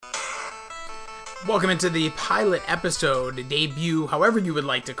Welcome into the pilot episode, debut, however you would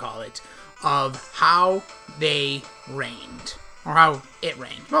like to call it, of How They Reigned. Or How It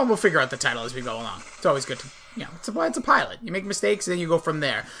Reigned. Well, we'll figure out the title as we go along. It's always good to, it's a pilot. You make mistakes and then you go from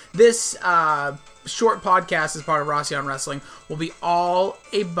there. This short podcast as part of Rossi on Wrestling will be all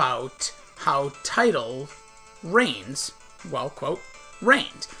about how title reigns, well, quote,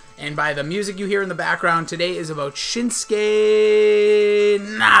 reigned. And by the music you hear in the background, today is about Shinsuke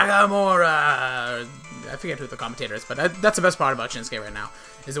Nakamura. I forget who the commentator is, but that's the best part about Shinsuke right now,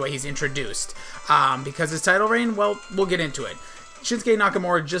 is the way he's introduced. Because his title reign, well, we'll get into it. Shinsuke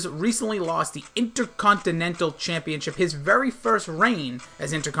Nakamura just recently lost the Intercontinental Championship, his very first reign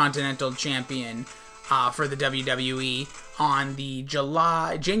as Intercontinental Champion for the WWE on the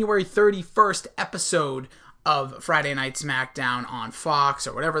January 31st episode of Friday Night SmackDown on Fox,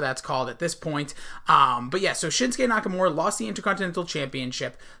 or whatever that's called at this point. But yeah, so Shinsuke Nakamura lost the Intercontinental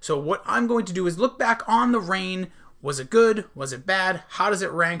Championship. So what I'm going to do is look back on the reign. Was it good? Was it bad? How does it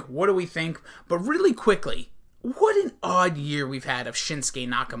rank? What do we think? But really quickly, what an odd year we've had of Shinsuke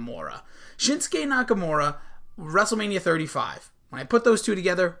Nakamura. Shinsuke Nakamura, WrestleMania 35. When I put those two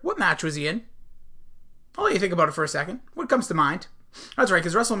together, what match was he in? I'll let you think about it for a second. What comes to mind? That's right,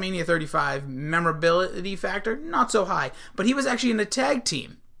 because WrestleMania 35, memorability factor, not so high. But he was actually in a tag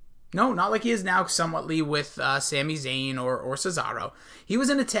team. No, not like he is now, somewhatly, with Sami Zayn or Cesaro. He was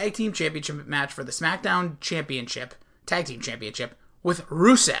in a tag team championship match for the SmackDown Championship, tag team championship, with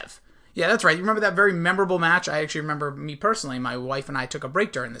Rusev. Yeah, that's right. You remember that very memorable match? I actually remember, me personally, my wife and I took a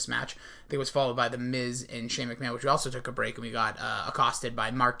break during this match. I think it was followed by The Miz and Shane McMahon, which we also took a break, and we got accosted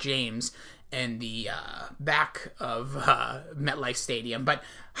by Mark James in the back of MetLife Stadium. But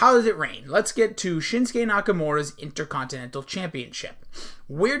how did it reign? Let's get to Shinsuke Nakamura's Intercontinental Championship.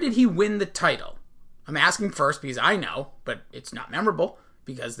 Where did he win the title? I'm asking first because I know, but it's not memorable,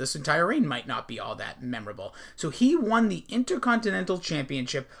 because this entire reign might not be all that memorable. So he won the Intercontinental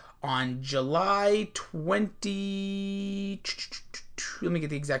Championship on July 20... Let me get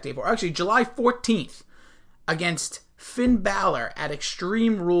the exact date for it. Actually, July 14th against Finn Balor at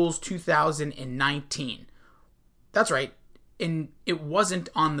Extreme Rules 2019. That's right. And it wasn't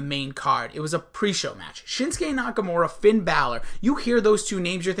on the main card. It was a pre-show match. Shinsuke Nakamura, Finn Balor. You hear those two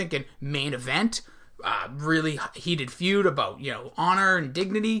names, you're thinking main event, really heated feud about, honor and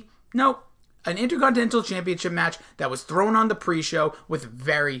dignity. Nope. An Intercontinental Championship match that was thrown on the pre-show with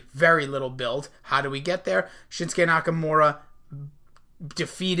very, very little build. How do we get there? Shinsuke Nakamura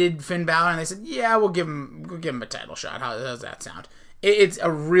defeated Finn Balor, and they said, yeah, we'll give him a title shot. How does that sound? It's a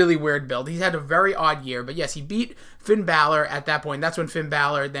really weird build. He's had a very odd year, but yes, he beat Finn Balor at that point. That's when Finn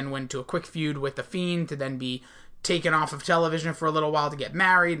Balor then went to a quick feud with The Fiend to then be taken off of television for a little while to get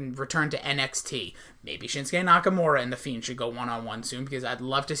married and return to NXT. Maybe Shinsuke Nakamura and The Fiend should go one-on-one soon, because I'd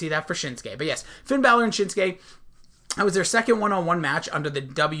love to see that for Shinsuke. But yes, Finn Balor and Shinsuke, that was their second one-on-one match under the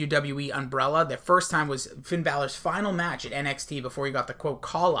WWE umbrella. Their first time was Finn Balor's final match at NXT before he got the, quote,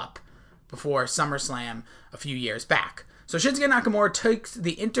 call-up before SummerSlam a few years back. So Shinsuke Nakamura takes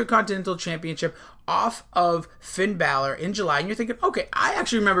the Intercontinental Championship off of Finn Balor in July, and you're thinking, okay, I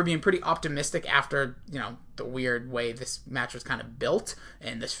actually remember being pretty optimistic after, the weird way this match was kind of built,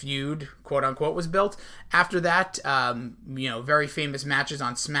 and this feud, quote-unquote, was built. After that, very famous matches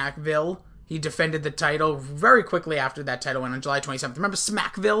on Smackville. He defended the title very quickly after that title went on July 27th. Remember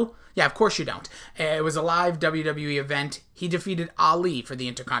Smackville? Yeah, of course you don't. It was a live WWE event. He defeated Ali for the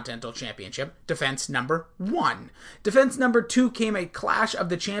Intercontinental Championship. Defense number 1. Defense number 2 came a Clash of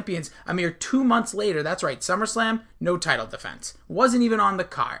the Champions a mere 2 months later. That's right, SummerSlam, no title defense. Wasn't even on the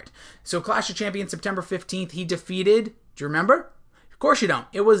card. So Clash of Champions, September 15th, he defeated, do you remember? Of course you don't.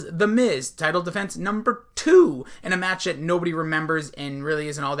 It was The Miz, title defense number 2, in a match that nobody remembers and really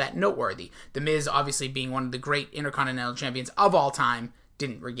isn't all that noteworthy. The Miz, obviously being one of the great Intercontinental Champions of all time,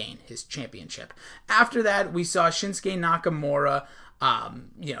 didn't regain his championship. After that, we saw Shinsuke Nakamura,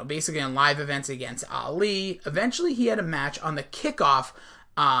 basically on live events against Ali. Eventually, he had a match on the kickoff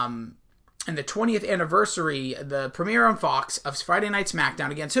and the 20th anniversary, the premiere on Fox of Friday Night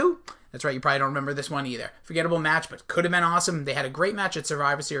SmackDown against who? That's right, you probably don't remember this one either. Forgettable match, but could have been awesome. They had a great match at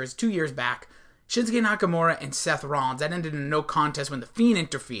Survivor Series 2 years back. Shinsuke Nakamura and Seth Rollins. That ended in a no contest when The Fiend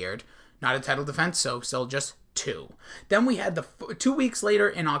interfered. Not a title defense, so still just 2. Then we had 2 weeks later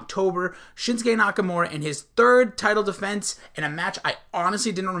in October, Shinsuke Nakamura in his third title defense in a match I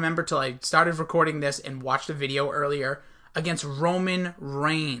honestly didn't remember till I started recording this and watched the video earlier, against Roman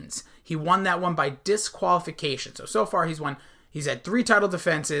Reigns. He won that one by disqualification. So far he's had 3 title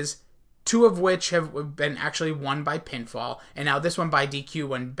defenses. two of which have been actually won by pinfall, and now this one by DQ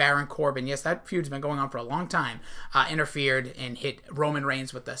when Baron Corbin, yes, that feud's been going on for a long time, interfered and hit Roman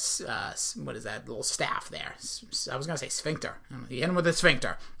Reigns with the, what is that, little staff there? I was going to say sphincter. He hit him with a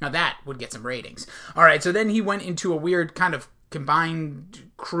sphincter. Now that would get some ratings. All right, so then he went into a weird kind of combined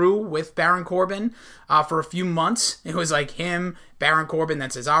crew with Baron Corbin for a few months. It was like him, Baron Corbin, then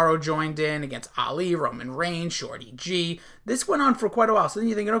Cesaro joined in against Ali, Roman Reigns, Shorty G. This went on for quite a while. So then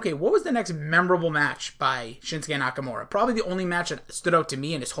you're thinking, okay, what was the next memorable match by Shinsuke Nakamura? Probably the only match that stood out to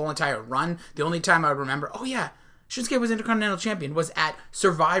me in his whole entire run. The only time I would remember, oh yeah, Shinsuke was Intercontinental Champion, was at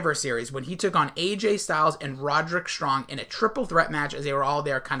Survivor Series when he took on AJ Styles and Roderick Strong in a triple threat match as they were all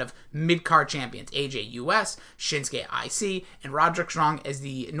their kind of mid-card champions. AJ US, Shinsuke IC, and Roderick Strong as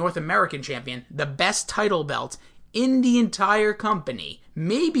the North American Champion, the best title belt in the entire company,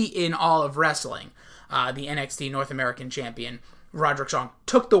 maybe in all of wrestling. The NXT North American Champion, Roderick Strong,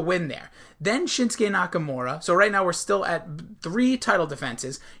 took the win there. Then Shinsuke Nakamura. So right now we're still at 3 title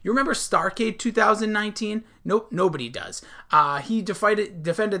defenses. You remember Starrcade 2019? Nope, nobody does. He defended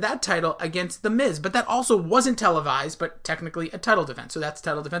that title against The Miz, but that also wasn't televised, but technically a title defense. So that's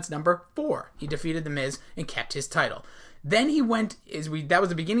title defense number 4. He defeated The Miz and kept his title. Then he went, that was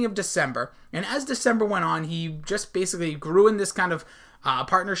the beginning of December, and as December went on, he just basically grew in this kind of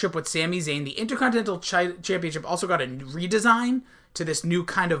partnership with Sami Zayn. The Intercontinental Championship also got a redesign to this new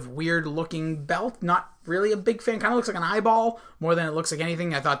kind of weird looking belt. Not really a big fan. Kind of looks like an eyeball more than it looks like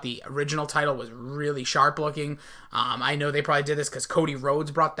anything. I thought the original title was really sharp looking. I know they probably did this because Cody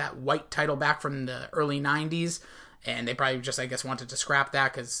Rhodes brought that white title back from the early 90s. And they probably just, I guess, wanted to scrap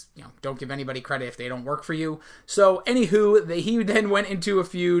that because, don't give anybody credit if they don't work for you. So, anywho, he then went into a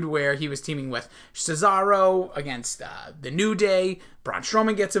feud where he was teaming with Cesaro against The New Day. Braun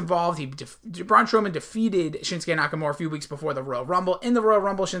Strowman gets involved. Braun Strowman defeated Shinsuke Nakamura a few weeks before the Royal Rumble. In the Royal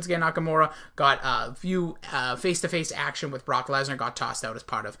Rumble, Shinsuke Nakamura got a few face-to-face action with Brock Lesnar, got tossed out as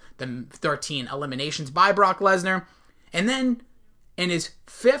part of the 13 eliminations by Brock Lesnar. And then, in his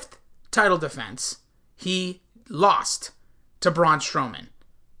 5th title defense, he lost to Braun Strowman.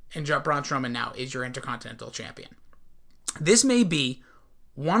 And Braun Strowman now is your Intercontinental Champion. This may be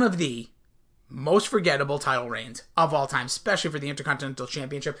one of the most forgettable title reigns of all time, especially for the Intercontinental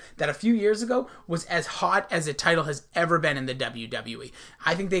Championship that a few years ago was as hot as a title has ever been in the WWE.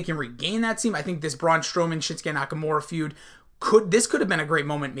 I think they can regain that steam. I think this Braun Strowman Shinsuke Nakamura feud could have been a great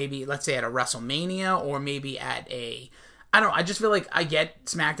moment, maybe let's say at a WrestleMania or maybe at I don't know, I just feel like I get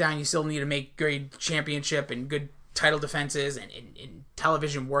SmackDown, you still need to make great championship and good title defenses and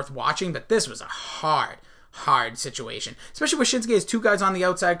television worth watching, but this was a hard situation. Especially with Shinsuke as 2 guys on the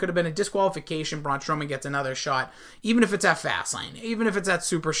outside, could have been a disqualification. Braun Strowman gets another shot, even if it's at Fastlane, even if it's at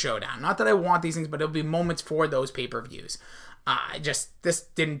Super Showdown. Not that I want these things, but it'll be moments for those pay-per-views. This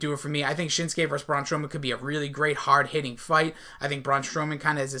didn't do it for me. I think Shinsuke versus Braun Strowman could be a really great, hard-hitting fight. I think Braun Strowman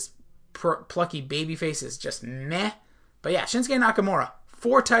kind of has this plucky babyface is just meh. But yeah, Shinsuke Nakamura,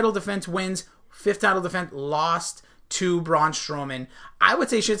 4 title defense wins, 5th title defense lost to Braun Strowman. I would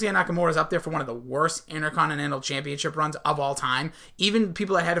say Shinsuke Nakamura is up there for one of the worst Intercontinental Championship runs of all time. Even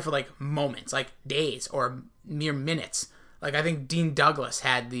people that had it for like moments, like days or mere minutes. Like I think Dean Douglas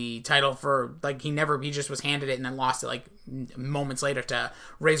had the title for like he just was handed it and then lost it like moments later to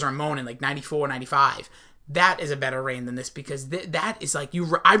Razor Ramon in like 94, 95. That is a better reign than this because that is like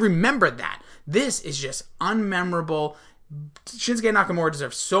I remember that. This is just unmemorable. Shinsuke Nakamura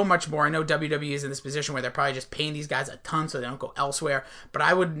deserves so much more. I know WWE is in this position where they're probably just paying these guys a ton so they don't go elsewhere. But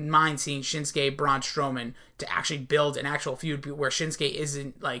I wouldn't mind seeing Shinsuke, Braun Strowman to actually build an actual feud where Shinsuke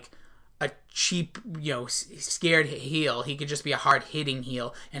isn't like a cheap, scared heel. He could just be a hard-hitting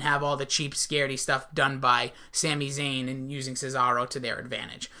heel and have all the cheap, scaredy stuff done by Sami Zayn and using Cesaro to their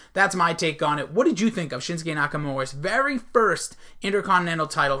advantage. That's my take on it. What did you think of Shinsuke Nakamura's very first Intercontinental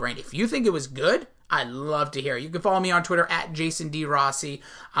title reign? If you think it was good, I'd love to hear it. You can follow me on Twitter at Jason D. Rossi.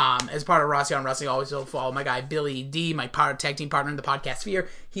 As part of Rossi on Wrestling, always follow my guy Billy D, my tag team partner in the podcast sphere.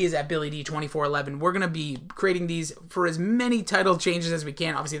 He is at Billy D2411. We're going to be creating these for as many title changes as we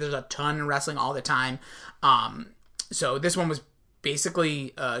can. Obviously, there's a ton in wrestling all the time. So this one was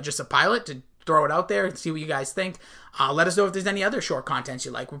basically just a pilot to throw it out there and see what you guys think. Let us know if there's any other short contents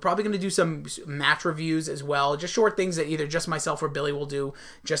you like. We're probably going to do some match reviews as well. Just short things that either just myself or Billy will do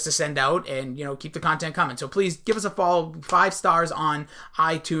just to send out and, keep the content coming. So please give us a follow, 5 stars on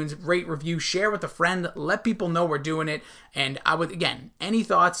iTunes, rate, review, share with a friend, let people know we're doing it. And I would, again, any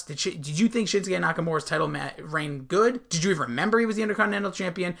thoughts? Did you think Shinsuke Nakamura's title reign good? Did you even remember he was the Intercontinental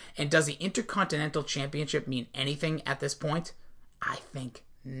Champion? And does the Intercontinental Championship mean anything at this point? I think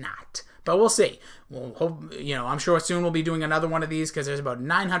not. But we'll see. We'll hope, I'm sure soon we'll be doing another one of these because there's about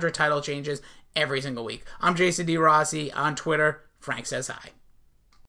 900 title changes every single week. I'm Jason D. Rossi on Twitter. Frank says hi.